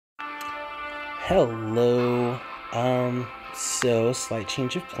Hello. So slight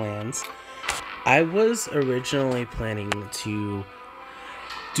change of plans. I was originally planning to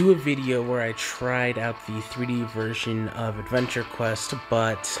do a video where I tried out the 3D version of Adventure Quest,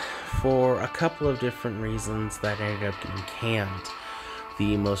 but for a couple of different reasons that ended up getting canned.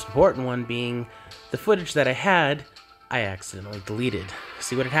 The most important one being the footage that I had, I accidentally deleted.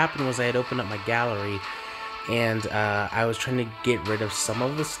 See, what had happened was I had opened up my gallery and I was trying to get rid of some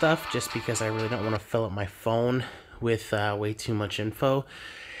of the stuff just because I really don't want to fill up my phone with way too much info.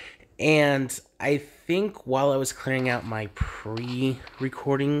 And I think while I was clearing out my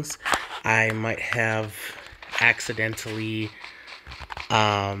pre-recordings, I might have accidentally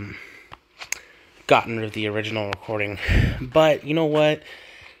gotten rid of the original recording. But you know what?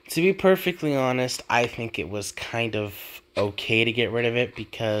 To be perfectly honest, I think it was kind of okay to get rid of it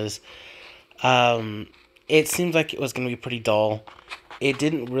because it seemed like it was going to be pretty dull. It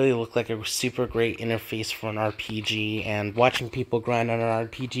didn't really look like a super great interface for an RPG, and watching people grind on an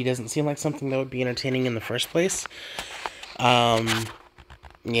RPG doesn't seem like something that would be entertaining in the first place.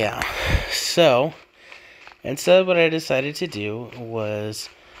 Yeah. So, instead what I decided to do was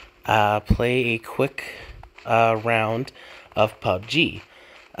play a quick round of PUBG.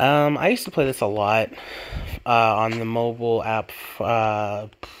 I used to play this a lot on the mobile app a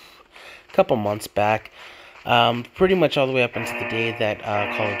couple months back. Pretty much all the way up until the day that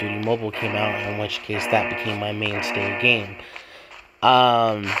Call of Duty Mobile came out, in which case that became my mainstay game.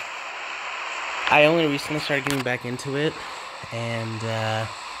 I only recently started getting back into it, and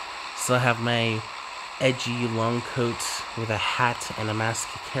still have my edgy long coat with a hat and a mask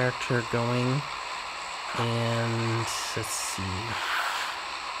character going. And let's see.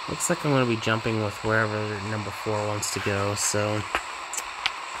 Looks like I'm going to be jumping with wherever number 4 wants to go, so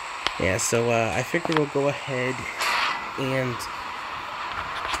yeah, so I figured we'll go ahead and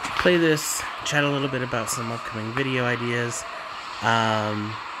play this, chat a little bit about some upcoming video ideas,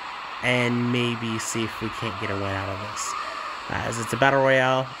 and maybe see if we can't get a win out of this. As it's a battle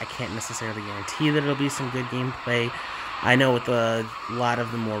royale, I can't necessarily guarantee that it'll be some good gameplay. I know with a lot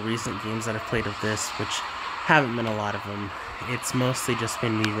of the more recent games that I've played of this, which haven't been a lot of them, it's mostly just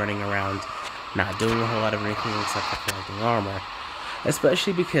been me running around, not doing a whole lot of anything except for collecting armor.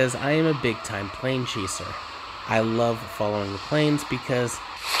 Especially because I am a big-time plane chaser. I love following the planes because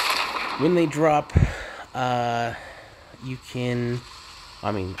when they drop, you can,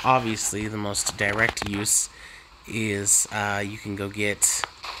 I mean, obviously the most direct use is you can go get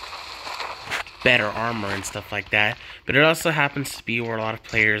better armor and stuff like that. But it also happens to be where a lot of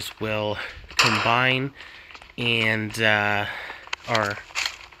players will combine and, or,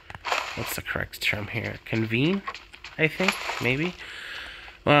 what's the correct term here? Convene? I think, maybe.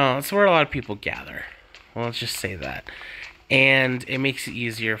 Well, it's where a lot of people gather. Well, let's just say that. And it makes it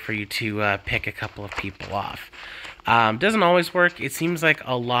easier for you to pick a couple of people off. Doesn't always work. It seems like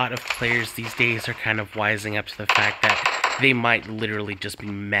a lot of players these days are kind of wising up to the fact that they might literally just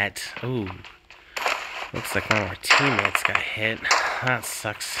be met. Ooh. Looks like one of our teammates got hit. That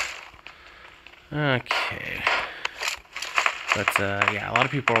sucks. Okay. But, yeah, a lot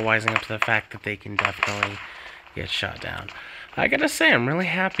of people are wising up to the fact that they can definitely get shot down. I gotta say, I'm really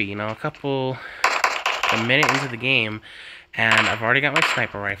happy, you know, a minute into the game, and I've already got my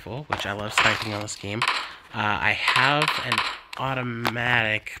sniper rifle, which I love sniping on this game. I have an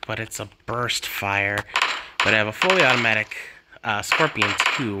automatic, but it's a burst fire, but I have a fully automatic Scorpion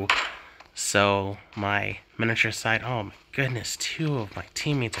 2, so my miniature sight, oh my goodness, 2 of my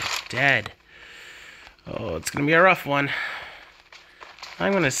teammates are dead. Oh, it's gonna be a rough one.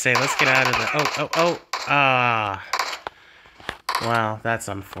 I'm gonna say, let's get out of the, wow, that's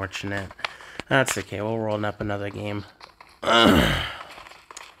unfortunate. That's okay, we'll roll up another game. Yeah,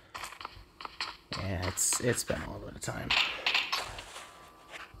 it's been a little bit of time.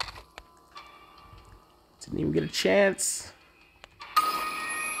 Didn't even get a chance.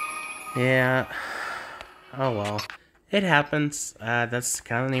 Yeah. Oh well. It happens. That's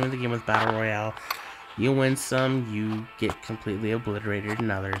kind of the name of the game with Battle Royale. You win some, you get completely obliterated in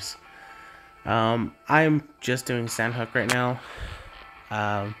others. I'm just doing Sandhook right now.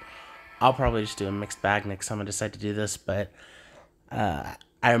 I'll probably just do a mixed bag next time I decide to do this, but I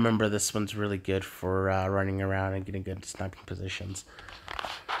remember this one's really good for running around and getting good sniping positions.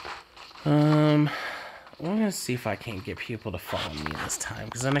 I'm gonna see if I can't get people to follow me this time,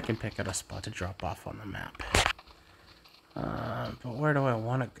 because then I can pick out a spot to drop off on the map. But where do I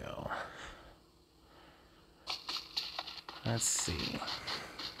want to go? Let's see.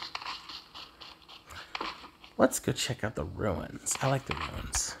 Let's go check out the ruins. I like the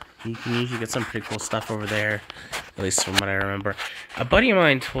ruins. You can usually get some pretty cool stuff over there, at least from what I remember. A buddy of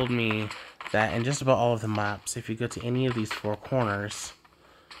mine told me that in just about all of the maps, if you go to any of these 4 corners,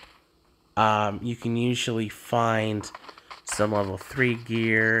 you can usually find some level 3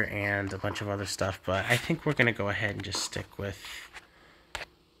 gear and a bunch of other stuff, but I think we're gonna go ahead and just stick with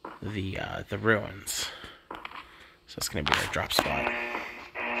the ruins. So it's gonna be our drop spot.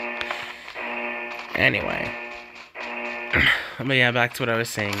 Anyway, but yeah, back to what I was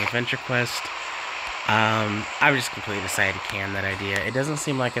saying. Adventure Quest. I've just completely decided to can that idea. It doesn't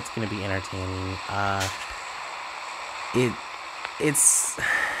seem like it's gonna be entertaining.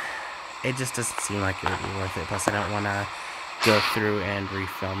 It just doesn't seem like it would be worth it. Plus, I don't want to go through and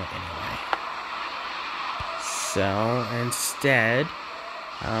refilm it anyway. So, instead,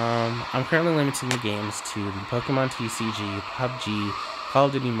 I'm currently limiting the games to the Pokemon TCG, PUBG, Call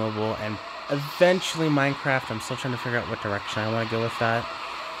of Duty Mobile, and eventually Minecraft. I'm still trying to figure out what direction I want to go with that.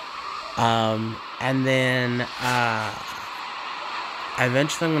 And then,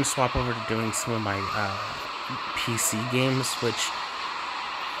 eventually I'm going to swap over to doing some of my, PC games, which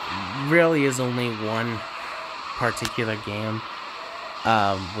really is only one particular game,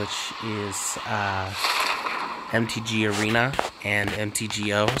 which is, MTG Arena and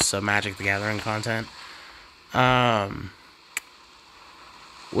MTGO, so Magic the Gathering content,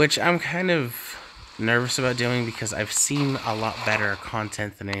 which I'm kind of nervous about doing because I've seen a lot better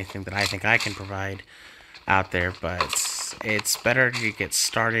content than anything that I think I can provide out there, but it's better to get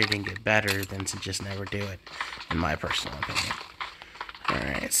started and get better than to just never do it, in my personal opinion.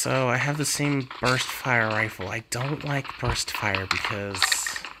 Alright, so I have the same burst fire rifle. I don't like burst fire because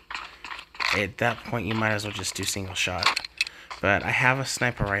at that point you might as well just do single shot. But I have a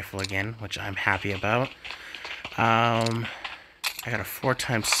sniper rifle again, which I'm happy about. I got a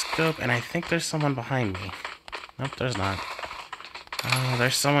 4x scope, and I think there's someone behind me. Nope, there's not. Oh,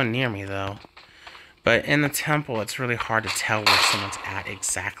 there's someone near me, though. But in the temple, it's really hard to tell where someone's at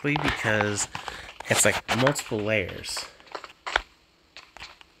exactly, because it's like multiple layers.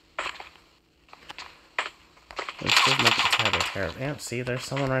 Let's just make it terrible. Yeah, see, there's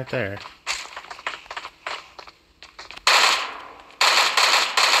someone right there.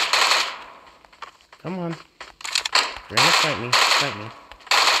 Come on. You're gonna fight me. Fight me.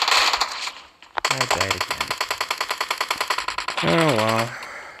 I died again. Oh well.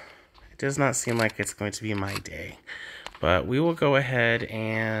 It does not seem like it's going to be my day. But we will go ahead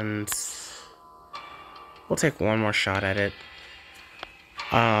and we'll take one more shot at it.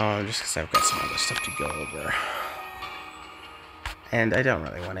 Just because I've got some other stuff to go over. And I don't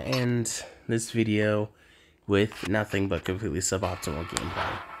really want to end this video with nothing but completely suboptimal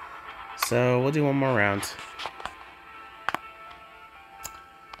gameplay. So we'll do one more round.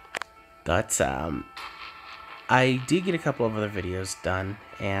 But I did get a couple of other videos done,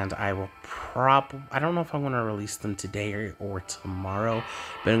 and I will I don't know if I'm going to release them today or tomorrow,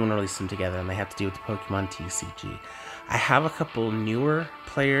 but I'm going to release them together, and they have to do with the Pokemon TCG. I have a couple newer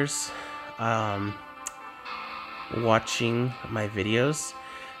players watching my videos,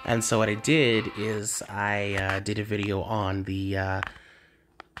 and so what I did is I did a video on the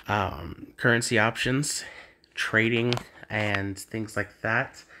currency options, trading, and things like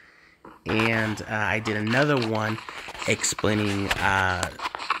that. And I did another one explaining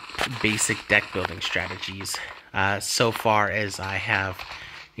basic deck building strategies so far as I have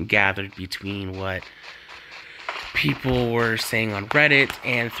gathered between what people were saying on Reddit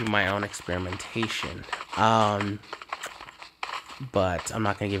and through my own experimentation. But I'm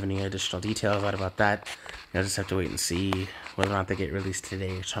not going to give any additional details out about that. You'll just have to wait and see whether or not they get released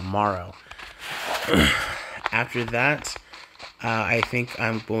today or tomorrow. After that, I think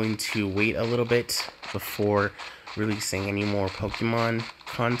I'm going to wait a little bit before releasing any more Pokemon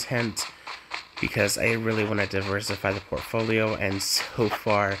content because I really want to diversify the portfolio, and so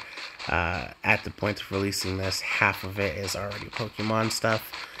far, at the point of releasing this, half of it is already Pokemon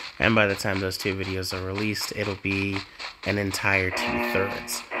stuff, and by the time those 2 videos are released, it'll be an entire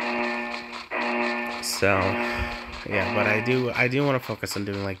 2/3. So, yeah, but I do want to focus on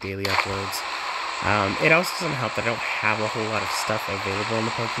doing like daily uploads. It also doesn't help that I don't have a whole lot of stuff available in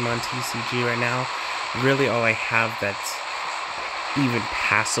the Pokemon TCG right now. Really, all I have that's even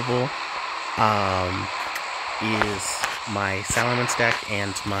passable is my Salamence deck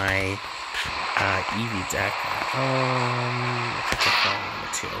and my Eevee deck.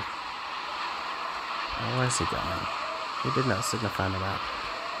 Let's take where is he going? He did not signify on the map.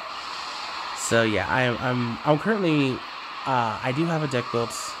 So yeah, I'm currently I do have a deck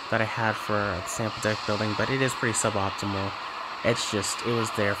built that I had for a sample deck building, but it is pretty suboptimal. It's just, it was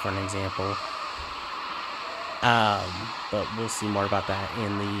there for an example. But we'll see more about that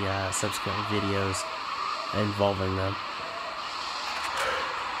in the subsequent videos involving them.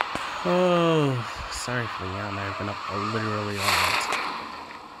 Oh, sorry for the yawn. I've been up literally all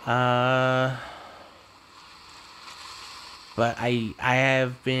night. But I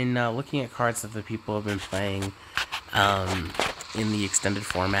have been looking at cards that the people have been playing in the extended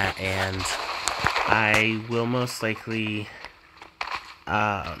format, and I will most likely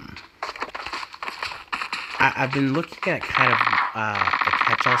I've been looking at kind of a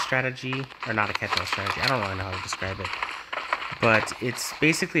catch-all strategy, or not a catch-all strategy. I don't really know how to describe it, but it's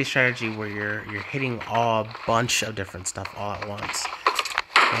basically a strategy where you're hitting a bunch of different stuff all at once,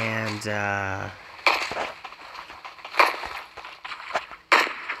 and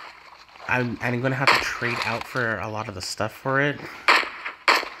I'm gonna have to trade out for a lot of the stuff for it,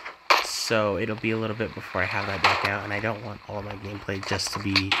 so it'll be a little bit before I have that back out, and I don't want all of my gameplay just to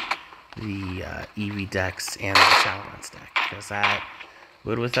be the EV decks and the Salamence deck, because that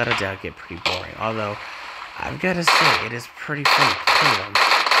would without a doubt get pretty boring. Although, I've got to say, it is pretty fun to play them.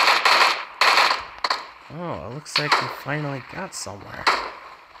 Oh, it looks like we finally got somewhere.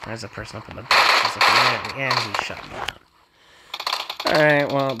 There's a person up in the back, and he shut me down.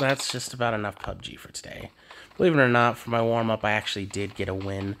 Alright, well, that's just about enough PUBG for today. Believe it or not, for my warm-up, I actually did get a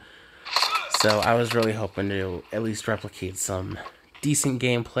win. So I was really hoping to at least replicate some decent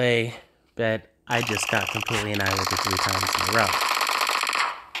gameplay, but I just got completely annihilated 3 times in a row.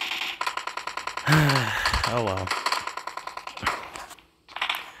 Oh well.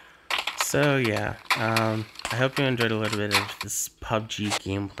 So yeah, I hope you enjoyed a little bit of this PUBG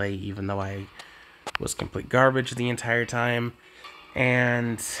gameplay, even though I was complete garbage the entire time.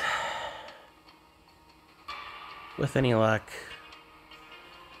 And with any luck,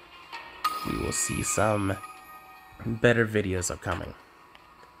 we will see some better videos upcoming.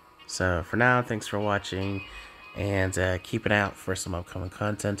 So for now, thanks for watching, and keep an eye out for some upcoming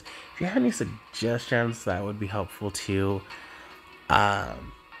content. If you have any suggestions, that would be helpful too.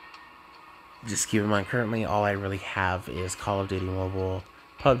 Just keep in mind, currently all I really have is Call of Duty Mobile,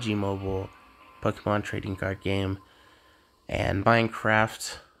 PUBG Mobile, Pokemon Trading Card Game, and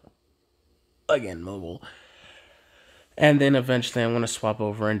Minecraft, again, mobile. And then eventually I'm going to swap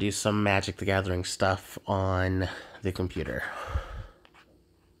over and do some Magic the Gathering stuff on the computer.